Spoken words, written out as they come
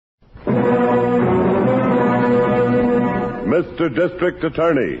Mr. District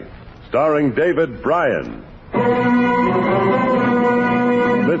Attorney, starring David Bryan.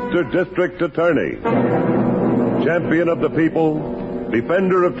 Mr. District Attorney, champion of the people,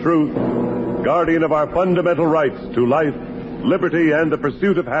 defender of truth, guardian of our fundamental rights to life, liberty, and the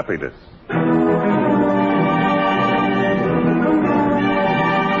pursuit of happiness.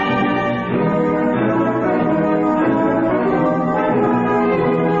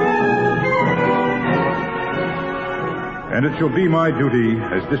 And it shall be my duty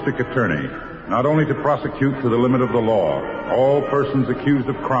as district attorney not only to prosecute to the limit of the law all persons accused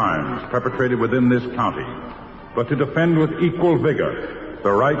of crimes perpetrated within this county, but to defend with equal vigor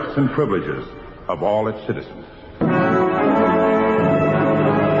the rights and privileges of all its citizens.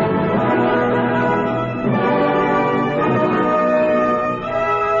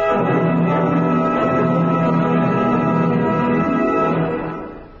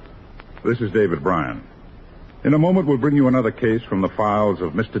 This is David Bryan. In a moment, we'll bring you another case from the files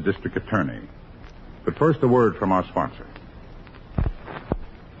of Mr. District Attorney. But first, a word from our sponsor.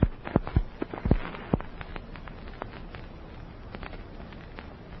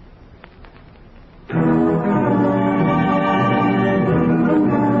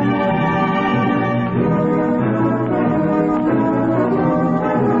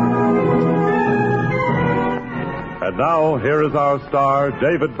 And now, here is our star,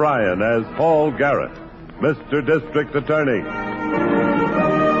 David Bryan, as Paul Garrett, Mr. District Attorney.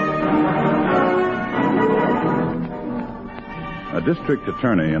 A district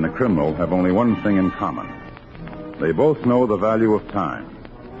attorney and a criminal have only one thing in common. They both know the value of time.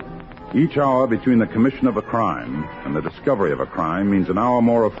 Each hour between the commission of a crime and the discovery of a crime means an hour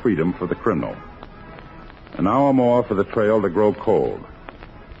more of freedom for the criminal. An hour more for the trail to grow cold.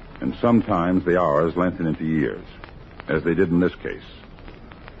 And sometimes the hours lengthen into years, as they did in this case.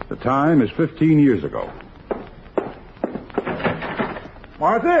 The time is 15 years ago.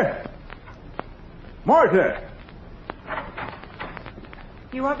 Martha? Martha!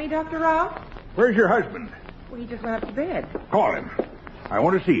 You want me, Dr. Rao? Where's your husband? Well, he just went up to bed. Call him. I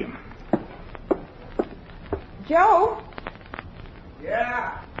want to see him. Joe?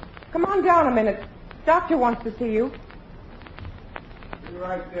 Yeah? Come on down a minute. Doctor wants to see you. You're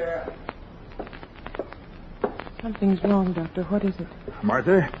right there. Something's wrong, Doctor. What is it?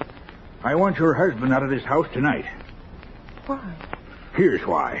 Martha, I want your husband out of this house tonight. Why? Here's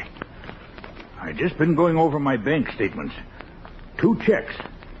why. I just been going over my bank statements. 2 checks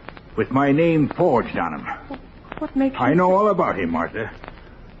with my name forged on them. What makes you... I know all about him, Martha.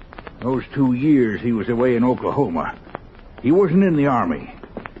 Those 2 years he was away in Oklahoma. He wasn't in the Army.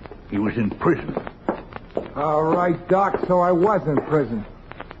 He was in prison. All right, Doc, so I was in prison.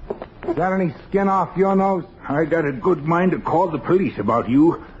 Is that any skin off your nose? I got a good mind to call the police about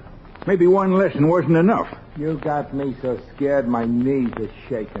you. Maybe one lesson wasn't enough. You got me so scared my knees are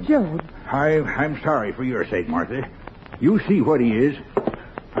shaking. Joe. I'm sorry for your sake, Martha. You see what he is.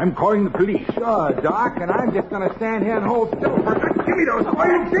 I'm calling the police. Sure, Doc, and I'm just going to stand here and hold still for... Give me those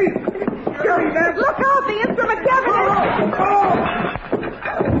iron teeth! Give me that! Look out, the instrument cabinet!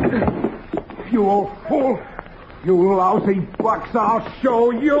 Oh! You old fool! You lousy bucks, I'll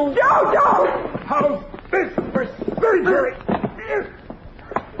show you! Joe! How's this for surgery?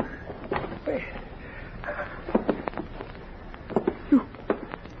 You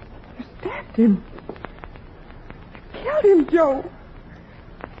stabbed him. Killed him, Joe.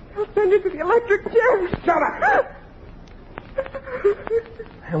 You'll send him to the electric chair. Shut up!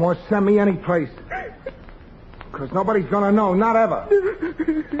 They won't send me any place. Because nobody's going to know, not ever.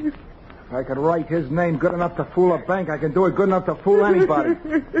 If I could write his name good enough to fool a bank, I can do it good enough to fool anybody.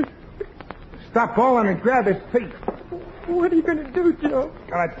 Stop bawling and grab his feet. What are you going to do, Joe?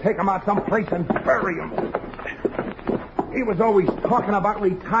 Gotta take him out someplace and bury him. He was always talking about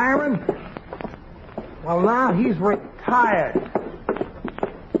retiring. Well, now he's retired.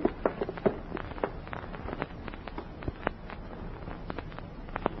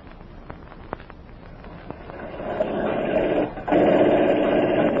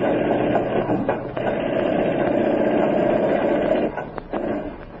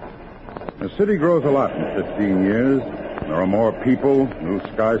 The city grows a lot in 15 years. There are more people, new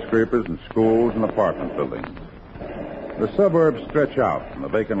skyscrapers and schools and apartment buildings. The suburbs stretch out, and the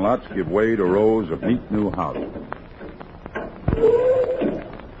vacant lots give way to rows of neat new houses.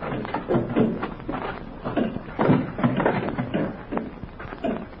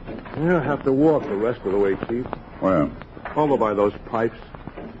 You'll have to walk the rest of the way, Chief. Where? Over by those pipes.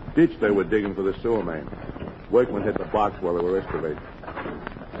 Ditch they were digging for the sewer main. Workmen hit the box while they were excavating.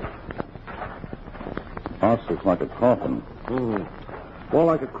 House looks like a coffin. More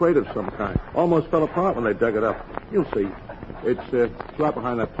like a crate of some kind. Almost fell apart when they dug it up. You'll see. It's right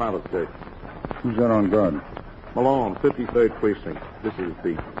behind that pile of dirt. Who's that on guard? Malone, 53rd Precinct. This is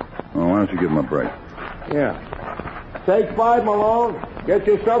Beat. Oh, why don't you give him a break? Yeah. Take 5, Malone. Get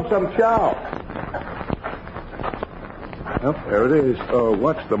yourself some chow. Well, there it is.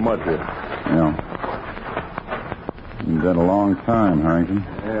 Watch the mud here. Yeah. Been dead a long time, Harrington.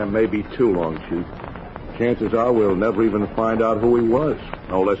 Yeah, maybe too long, Chief. Chances are we'll never even find out who he was.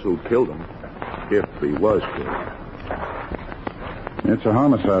 No less who killed him. If he was killed. It's a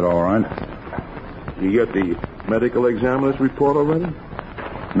homicide, all right. You get the medical examiner's report already?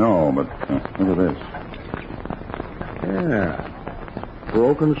 No, but look at this. Yeah.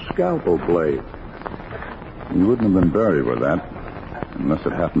 Broken scalpel blade. He wouldn't have been buried with that unless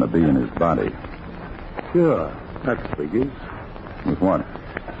it happened to be in his body. Sure. That figures. With what?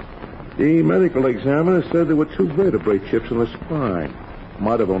 The medical examiner said there were 2 vertebrae chips in the spine.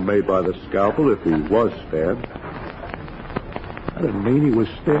 Might have been made by the scalpel if he was stabbed. That didn't mean he was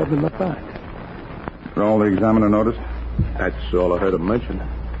stabbed in the back. That's all the examiner noticed? That's all I heard him mention.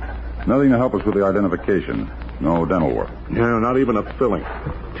 Nothing to help us with the identification. No dental work. No, not even a filling.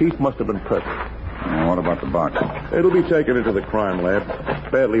 Teeth must have been present. What about the box? It'll be taken into the crime lab.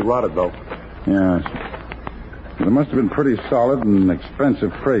 Badly rotted, though. Yes. It must have been pretty solid and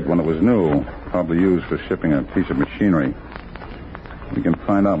expensive freight when it was new. Probably used for shipping a piece of machinery. We can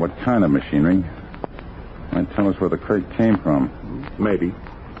find out what kind of machinery. Might tell us where the crate came from. Maybe.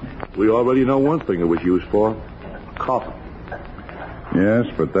 We already know one thing it was used for. A coffin. Yes,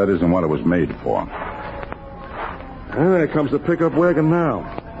 but that isn't what it was made for. And there comes the pickup wagon now.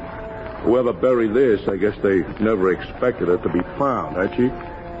 Whoever buried this, I guess they never expected it to be found, huh, Chief?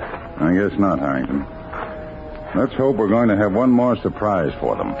 I guess not, Harrington. Let's hope we're going to have one more surprise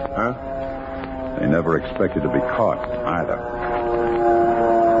for them. Huh? They never expected to be caught, either.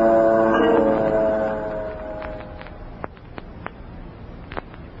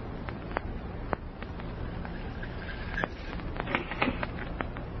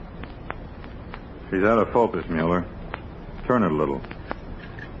 She's out of focus, Mueller. Turn it a little.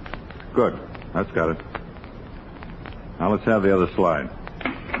 Good. That's got it. Now let's have the other slide.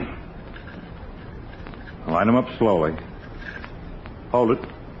 Line them up slowly. Hold it.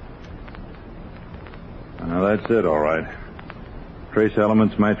 Now that's it, all right. Trace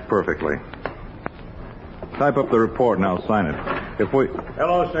elements match perfectly. Type up the report and I'll sign it.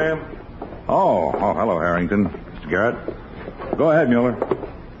 Hello, Sam. Oh, hello, Harrington. Mr. Garrett. Go ahead, Mueller.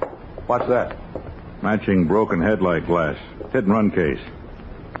 What's that? Matching broken headlight glass. Hit and run case.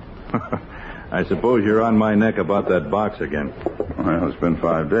 I suppose you're on my neck about that box again. Well, it's been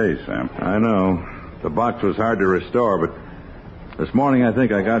 5 days, Sam. I know. The box was hard to restore, but this morning I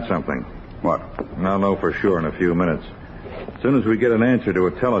think I got something. What? I'll know for sure in a few minutes. As soon as we get an answer to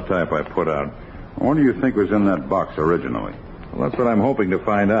a teletype I put out. What do you think was in that box originally? Well, that's what I'm hoping to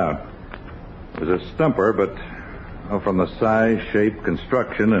find out. It was a stumper, but from the size, shape,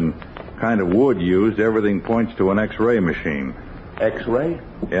 construction, and kind of wood used, everything points to an X-ray machine. X-ray?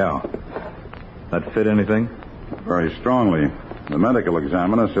 Yeah. That fit anything? Very strongly. The medical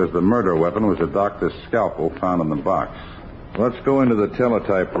examiner says the murder weapon was a doctor's scalpel found in the box. Let's go into the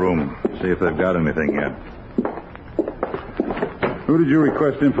teletype room, see if they've got anything yet. Who did you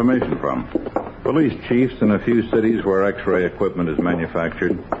request information from? Police chiefs in a few cities where X-ray equipment is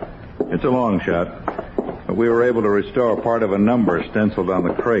manufactured. It's a long shot, but we were able to restore part of a number stenciled on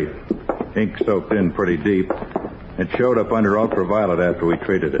the crate. Ink soaked in pretty deep. It showed up under ultraviolet after we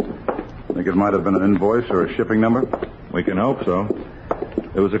treated it. Think it might have been an invoice or a shipping number? We can hope so.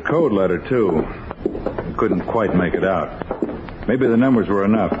 There was a code letter, too. We couldn't quite make it out. Maybe the numbers were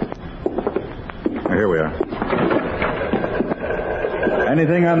enough. Here we are.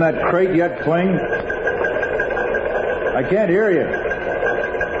 Anything on that crate yet, Kling? I can't hear you.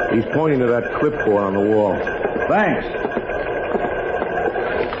 He's pointing to that clipboard on the wall. Thanks.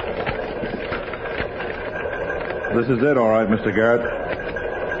 This is it, all right, Mr. Garrett.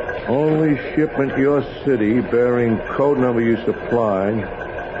 Only shipment to your city bearing code number you supplied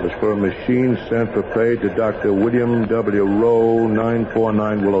was for a machine sent for pay to Dr. William W. Rowe,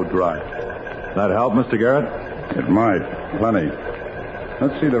 949 Willow Drive. That help, Mr. Garrett? It might. Plenty.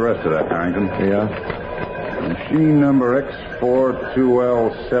 Let's see the rest of that, Harrington. Yeah? Machine number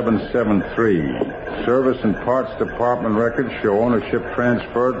X42L773. Service and Parts Department records show ownership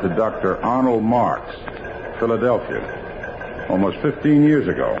transferred to Dr. Arnold Marks, Philadelphia. Almost 15 years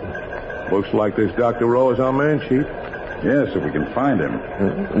ago. Looks like this Dr. Rowe is our man, Chief. Yes, if we can find him.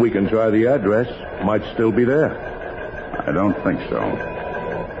 We can try the address. Might still be there. I don't think so.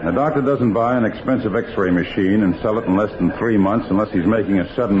 The doctor doesn't buy an expensive X-ray machine and sell it in less than 3 months unless he's making a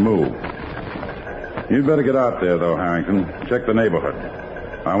sudden move. You'd better get out there, though, Harrington. Check the neighborhood.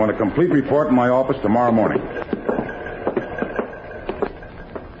 I want a complete report in my office tomorrow morning.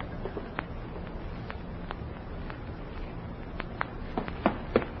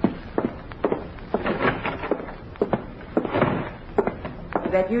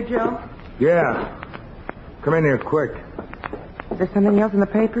 Is that you, Joe? Yeah. Come in here quick. Is there something else in the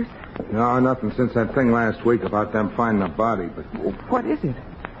papers? No, nothing since that thing last week about them finding the body, but What is it?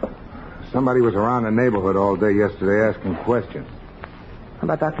 somebody was around the neighborhood all day yesterday asking questions.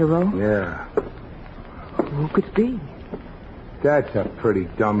 About Dr. Rowe? Yeah. Who could it be? That's a pretty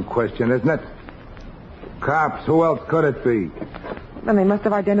dumb question, isn't it? Cops, who else could it be? Then they must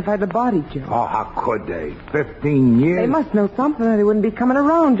have identified the body, Joe. Oh, how could they? 15 years? They must know something or they wouldn't be coming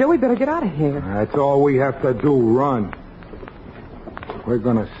around. Joe, we better get out of here. That's all we have to do, run. We're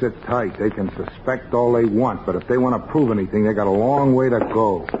going to sit tight. They can suspect all they want, but if they want to prove anything, they got a long way to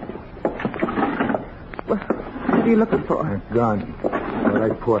go. What are you looking for? A gun.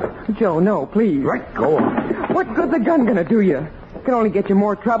 Where'd I put it? Joe, no, please. Let go of it. What good's a gun gonna do you? It can only get you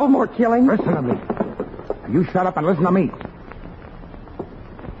more trouble, more killing. Listen to me. You shut up and listen to me.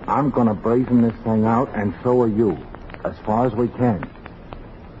 I'm going to brazen this thing out, and so are you, as far as we can.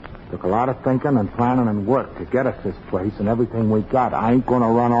 Took a lot of thinking and planning and work to get us this place and everything we got. I ain't going to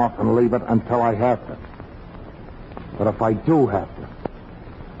run off and leave it until I have to. But if I do have to,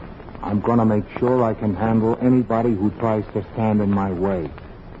 I'm going to make sure I can handle anybody who tries to stand in my way.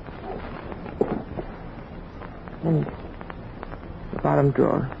 In the bottom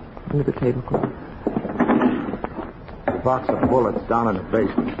drawer, under the tablecloth. A box of bullets down in the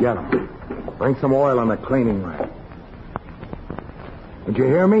basement. Get them. Bring some oil on the cleaning rag. Did you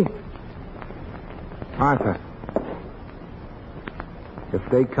hear me? Arthur. If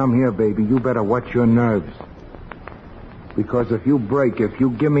they come here, baby, you better watch your nerves. Because if you break, if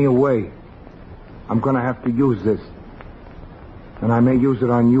you give me away, I'm going to have to use this. And I may use it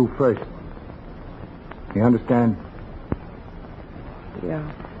on you first. You understand?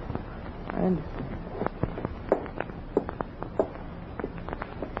 Yeah, I understand.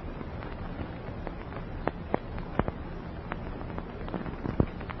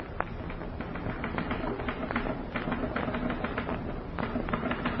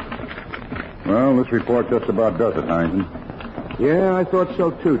 Well, this report just about does it, Harrington. Yeah, I thought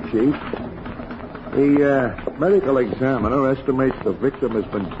so too, Chief. The medical examiner estimates the victim has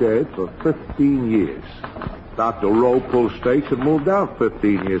been dead for 15 years. Dr. Rowe pulled stakes and moved out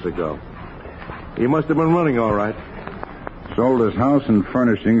 15 years ago. He must have been running all right. Sold his house and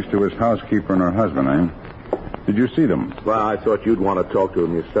furnishings to his housekeeper and her husband, eh? Did you see them? Well, I thought you'd want to talk to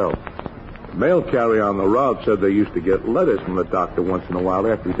him yourself. The mail carrier on the route said they used to get letters from the doctor once in a while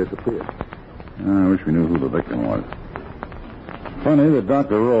after he disappeared. I wish we knew who the victim was. Funny that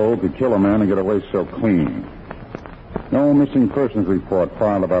Dr. Rowe could kill a man and get away so clean. No missing persons report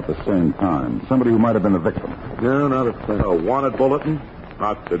filed about the same time. Somebody who might have been the victim. No, not a thing. A wanted bulletin?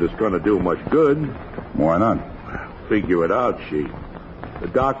 Not that it's going to do much good. Why not? Figure it out, Chief. The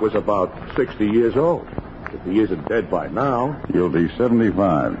doc was about 60 years old. If he isn't dead by now... You'll be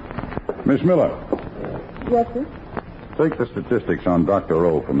 75. Miss Miller. Yes, sir? Take the statistics on Dr.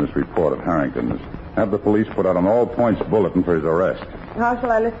 Rowe from this report of Harrington's. Have the police put out an all-points bulletin for his arrest. How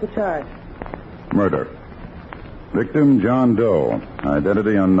shall I list the charge? Murder. Victim, John Doe.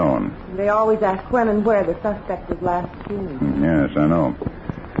 Identity unknown. They always ask when and where the suspect was last seen. Yes, I know.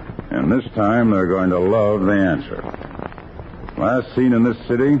 And this time they're going to love the answer. Last seen in this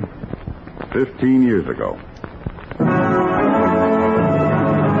city, 15 years ago.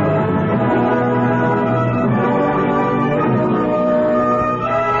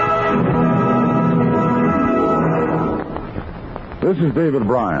 This is David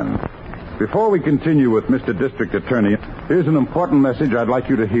Bryan. Before we continue with Mr. District Attorney, here's an important message I'd like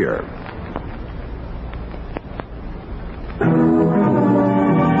you to hear.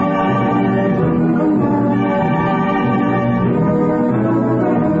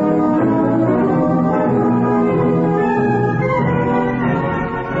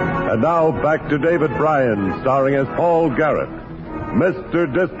 And now back to David Bryan, starring as Paul Garrett,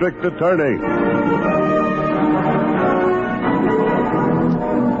 Mr. District Attorney.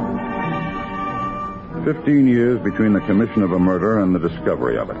 15 years between the commission of a murder and the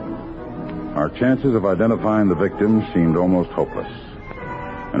discovery of it. Our chances of identifying the victim seemed almost hopeless.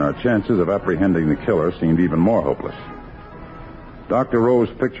 And our chances of apprehending the killer seemed even more hopeless. Dr. Rowe's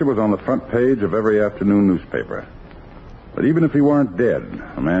picture was on the front page of every afternoon newspaper. But even if he weren't dead,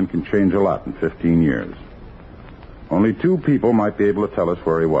 a man can change a lot in 15 years. Only 2 people might be able to tell us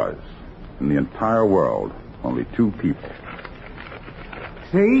where he was. In the entire world, only 2 people.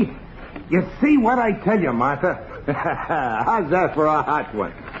 See? You see what I tell you, Martha? How's that for a hot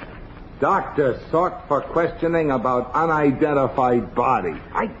one? Doctor sought for questioning about unidentified body.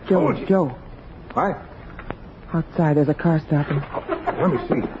 I told you. Joe, What? outside there's a car stopping. Let me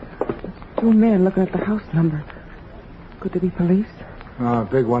see. Two men looking at the house number. Could they be police? Oh,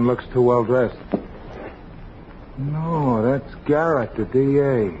 big one looks too well dressed. No, that's Garrett, the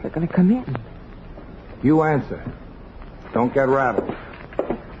DA. They're going to come in. You answer. Don't get rattled.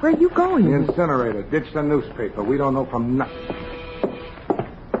 Where are you going? The incinerator. Ditch the newspaper. We don't know from nothing.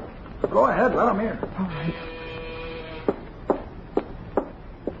 Go ahead, let them in. All right.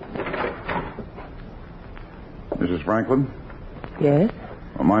 Mrs. Franklin? Yes?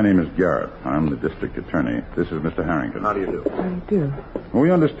 Well, my name is Garrett. I'm the district attorney. This is Mr. Harrington. How do you do? How do you do? Well,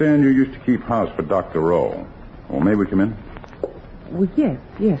 we understand you used to keep house for Dr. Rowe. Well, may we come in? Well, yes,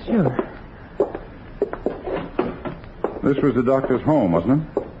 sure. This was the doctor's home, wasn't it?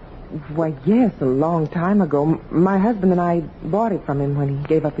 Why, yes, a long time ago. My husband and I bought it from him when he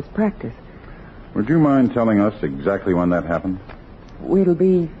gave up his practice. Would you mind telling us exactly when that happened? It'll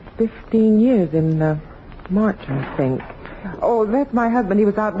be 15 years in March, I think. Oh, that's my husband. He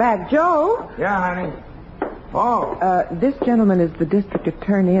was out back. Joe? Yeah, honey. Oh. This gentleman is the district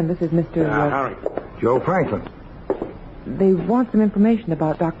attorney, and this is Mr. Harry. Joe Franklin. They want some information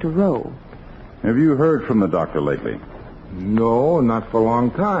about Dr. Rowe. Have you heard from the doctor lately? No, not for a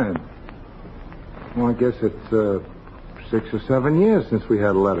long time. Well, I guess it's 6 or 7 years since we had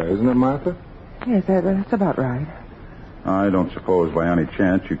a letter, isn't it, Martha? Yes, that's about right. I don't suppose by any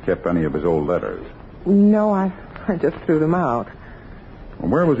chance you kept any of his old letters. No, I just threw them out. Well,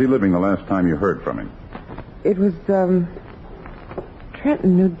 where was he living the last time you heard from him? It was, Trenton,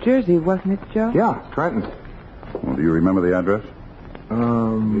 New Jersey, wasn't it, Joe? Yeah, Trenton. Well, do you remember the address?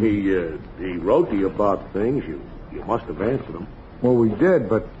 He wrote to you about things. You must have answered him. Well, we did,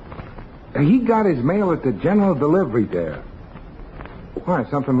 but he got his mail at the general delivery there. Why,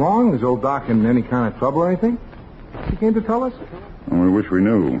 something wrong? Is old Doc in any kind of trouble or anything? He came to tell us? Well, we wish we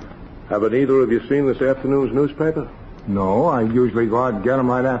knew. Haven't either of you seen this afternoon's newspaper? No, I usually go out and get him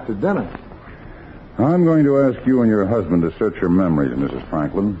right after dinner. I'm going to ask you and your husband to search your memories, Mrs.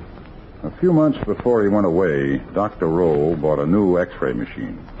 Franklin. A few months before he went away, Dr. Rowe bought a new X-ray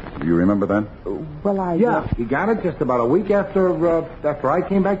machine. Do you remember that? Well, Yeah, he got it just about a week after I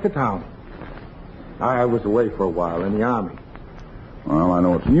came back to town. I was away for a while in the Army. Well, I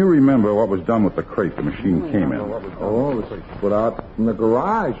know it. Can you remember what was done with the crate the machine came in? Oh, it was put out in the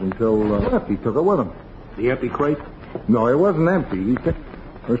garage until he took it with him. The empty crate? No, it wasn't empty.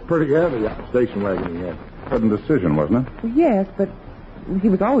 It was pretty heavy, that station wagon he had. Sudden decision, wasn't it? Yes, but he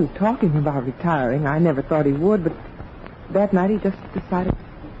was always talking about retiring. I never thought he would, but that night he just decided.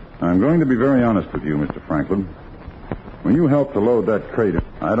 I'm going to be very honest with you, Mr. Franklin. When you helped to load that crate,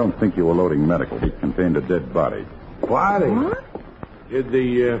 I don't think you were loading medical. It contained a dead body. Body? What? Did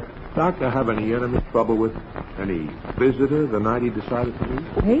the doctor have any enemy trouble with any visitor the night he decided to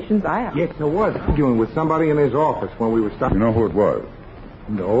leave? Patients, Yes, there was. Arguing with somebody in his office when we were You stopping. know who it was?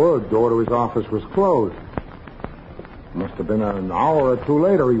 No, the door to his office was closed. Must have been an hour or two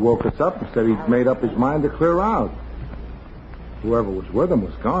later he woke us up and said he'd made up his mind to clear out. Whoever was with him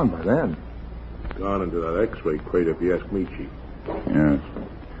was gone by then. Gone into that X-ray crate, if you ask me, Chief. Yes.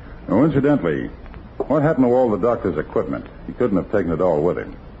 Oh, incidentally, what happened to all the doctor's equipment? He couldn't have taken it all with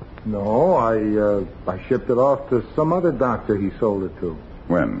him. No, I shipped it off to some other doctor he sold it to.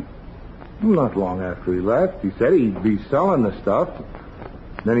 When? Not long after he left. He said he'd be selling the stuff.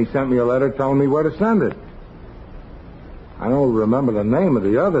 Then he sent me a letter telling me where to send it. I don't remember the name of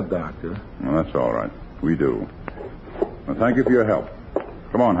the other doctor. Well, that's all right. We do. Well, thank you for your help.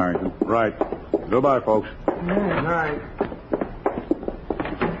 Come on, Harrington. Right. Goodbye, folks. Good night.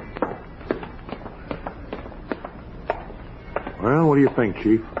 Well, what do you think,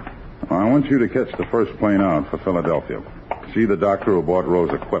 Chief? I want you to catch the first plane out for Philadelphia. See the doctor who bought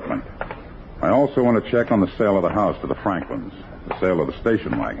Rowe's equipment. I also want to check on the sale of the house to the Franklins, the sale of the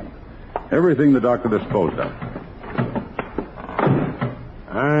station wagon. Everything the doctor disposed of.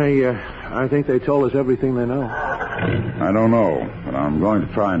 I think they told us everything they know. I don't know, but I'm going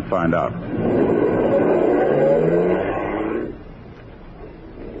to try and find out.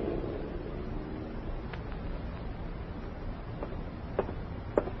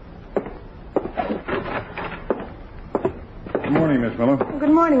 Good morning, Miss Miller. Good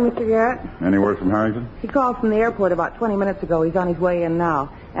morning, Mr. Garrett. Any word from Harrington? He called from the airport about 20 minutes ago. He's on his way in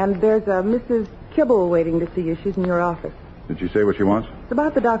now. And there's a Mrs. Kibble waiting to see you. She's in your office. Did she say what she wants? It's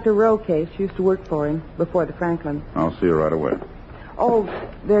about the Dr. Rowe case. She used to work for him before the Franklin. I'll see her right away. Oh,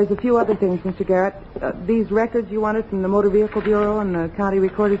 there's a few other things, Mr. Garrett. These records you wanted from the Motor Vehicle Bureau and the County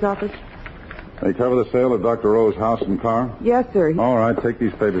Recorder's Office? They cover the sale of Dr. Rowe's house and car? Yes, sir. All right, take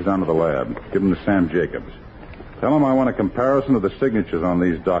these papers down to the lab. Give them to Sam Jacobs. Tell him I want a comparison of the signatures on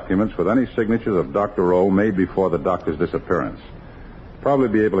these documents with any signatures of Dr. Rowe made before the doctor's disappearance. Probably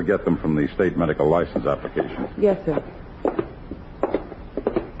be able to get them from the state medical license application. Yes, sir.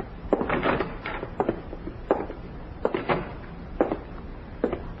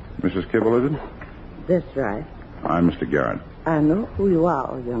 Mrs. Kibble, is it? That's right. I'm Mr. Garrett. I know who you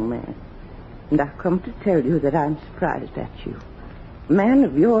are, young man. And I've come to tell you that I'm surprised at you. A man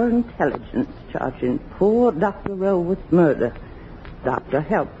of your intelligence charging poor Dr. Rowe with murder. Doctor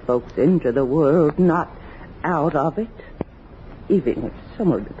helped folks into the world, not out of it. Even if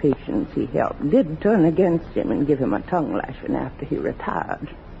some of the patients he helped did turn against him and give him a tongue lashing after he retired.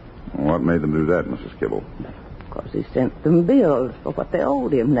 What made them do that, Mrs. Kibble? Because he sent them bills for what they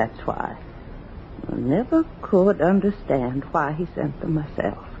owed him, that's why. I never could understand why he sent them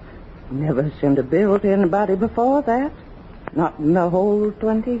myself. Never sent a bill to anybody before that. Not in the whole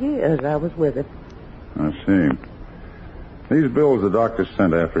 20 years I was with him. I see. These bills the doctor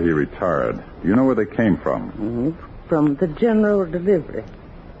sent after he retired, do you know where they came from? From the general delivery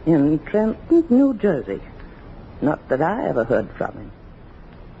in Trenton, New Jersey. Not that I ever heard from him.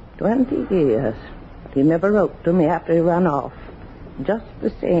 20 years. He never wrote to me after he ran off. Just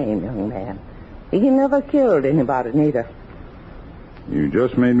the same, young man. He never killed anybody, neither. You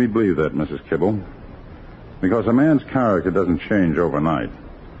just made me believe that, Mrs. Kibble. Because a man's character doesn't change overnight.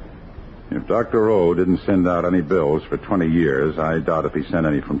 If Dr. Rowe didn't send out any bills for 20 years, I doubt if he sent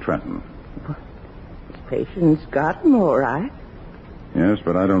any from Trenton. His patients got him all right. Yes,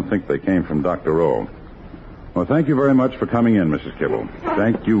 but I don't think they came from Dr. Rowe. Well, thank you very much for coming in, Mrs. Kibble.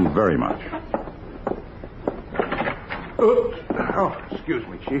 Thank you very much. Oh, excuse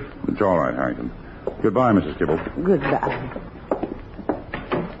me, Chief. It's all right, Harrington. Goodbye, Mrs. Kibble. Goodbye.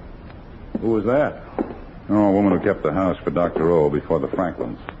 Who was that? Oh, a woman who kept the house for Dr. Rowe before the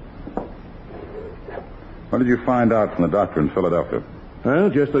Franklins. What did you find out from the doctor in Philadelphia? Well,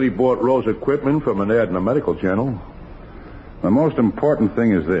 just that he bought Rowe's equipment from an ad in a medical journal. The most important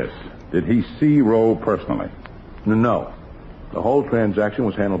thing is this. Did he see Rowe personally? No. The whole transaction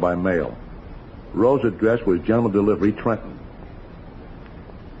was handled by mail. Rowe's address was General Delivery, Trenton.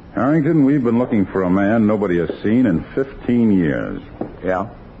 Harrington, we've been looking for a man nobody has seen in 15 years. Yeah?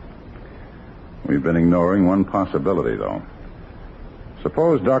 We've been ignoring one possibility, though.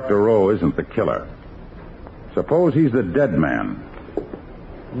 Suppose Dr. Rowe isn't the killer. Suppose he's the dead man.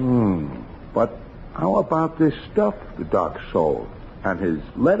 But how about this stuff the doc sold? And his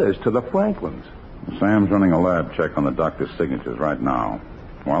letters to the Franklins? Sam's running a lab check on the doctor's signatures right now.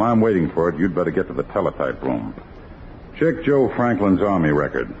 While I'm waiting for it, you'd better get to the teletype room. Check Joe Franklin's Army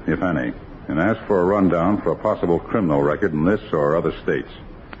record, if any, and ask for a rundown for a possible criminal record in this or other states.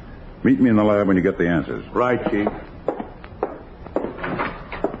 Meet me in the lab when you get the answers. Right, Chief.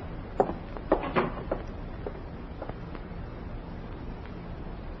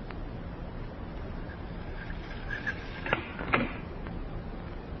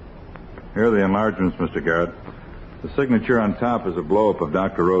 Here are the enlargements, Mr. Garrett. The signature on top is a blow-up of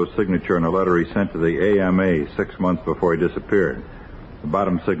Dr. Rowe's signature in a letter he sent to the AMA 6 months before he disappeared. The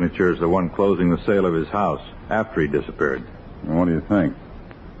bottom signature is the one closing the sale of his house after he disappeared. Well, what do you think?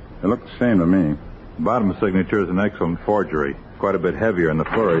 They look the same to me. The bottom signature is an excellent forgery. Quite a bit heavier in the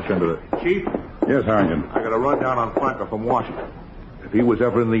flourish under the... Chief? Yes, Harrington. I got a rundown on Franklin from Washington. If he was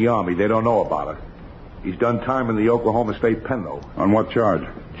ever in the Army, they don't know about it. He's done time in the Oklahoma State Pen, though. On what charge?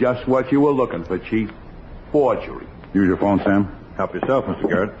 Just what you were looking for, Chief. Forgery. Use your phone, Sam. Help yourself, Mr.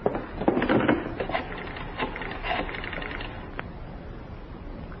 Garrett.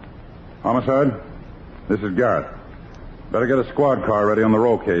 Homicide? This is Garrett. Better get a squad car ready on the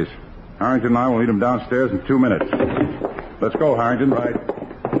Rowe case. Harrington and I will meet him downstairs in 2 minutes. Let's go, Harrington. Right.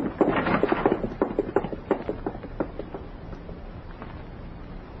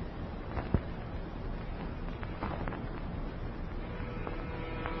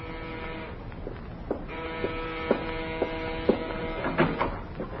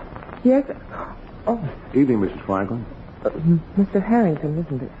 Yes? Oh, Evening, Mrs. Franklin. Mr. Harrington,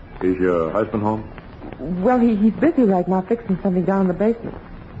 isn't it? Is your husband home? Well, he's busy right now fixing something down in the basement.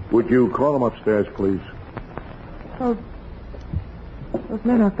 Would you call him upstairs, please? Oh, those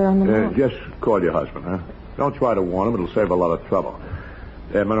men out there on the lawn. Just call your husband, huh? Don't try to warn him. It'll save a lot of trouble.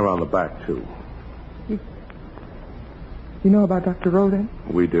 There are men around the back, too. You know about Dr. Rowe, then?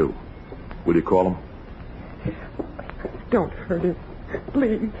 We do. Will you call him? Don't hurt him.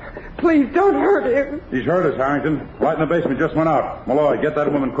 Please. Please don't hurt him. He's hurt us, Harrington. Light in the basement just went out. Malloy, get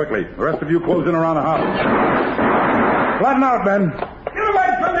that woman quickly. The rest of you close in around the house. Flatten out, men. Get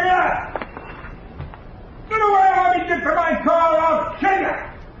away from me, Get away, or let me get to my car, I'll kill you.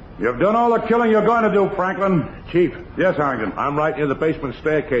 You've done all the killing you're going to do, Franklin. Chief. Yes, Harrington. I'm right near the basement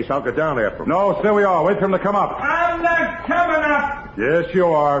staircase. I'll get down after him. No, stay where you are. Wait for him to come up. I'm not coming up. Yes, you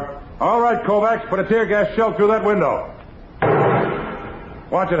are. All right, Kovacs, put a tear gas shell through that window.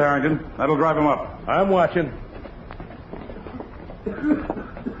 Watch it, Harrington. That'll drive him up. I'm watching.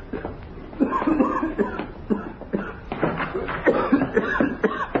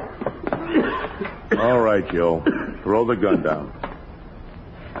 All right, Joe. Throw the gun down.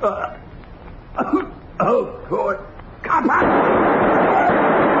 Oh, good. Come on.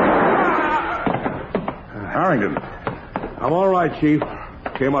 Harrington. I'm all right, Chief.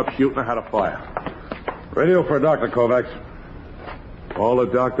 Came up shooting. I had a fire. Radio for a doctor, Kovacs. All the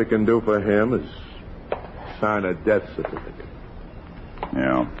doctor can do for him is sign a death certificate.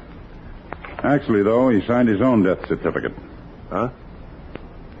 Yeah. Actually, though, he signed his own death certificate. Huh?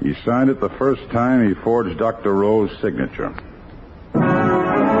 He signed it the first time he forged Dr. Rowe's signature.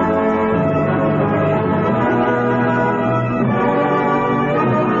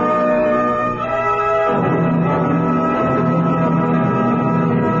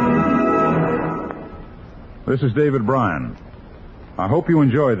 This is David Bryan. I hope you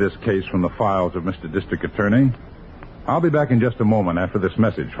enjoyed this case from the files of Mr. District Attorney. I'll be back in just a moment after this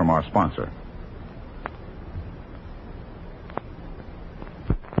message from our sponsor.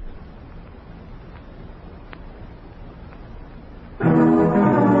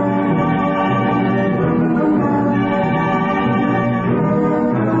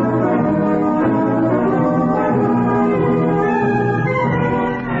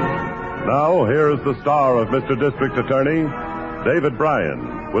 Now, here is the star of Mr. District Attorney, David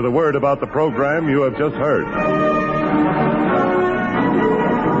Bryan, with a word about the program you have just heard.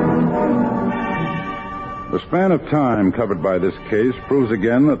 The span of time covered by this case proves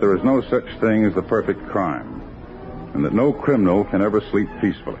again that there is no such thing as the perfect crime, and that no criminal can ever sleep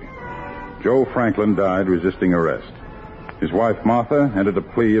peacefully. Joe Franklin died resisting arrest. His wife, Martha, entered a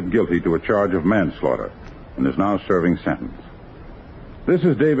plea of guilty to a charge of manslaughter and is now serving sentence. This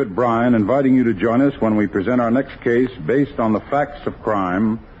is David Bryan inviting you to join us when we present our next case based on the facts of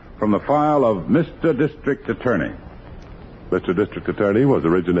crime from the file of Mr. District Attorney. Mr. District Attorney was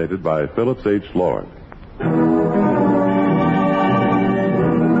originated by Phillips H. Lord.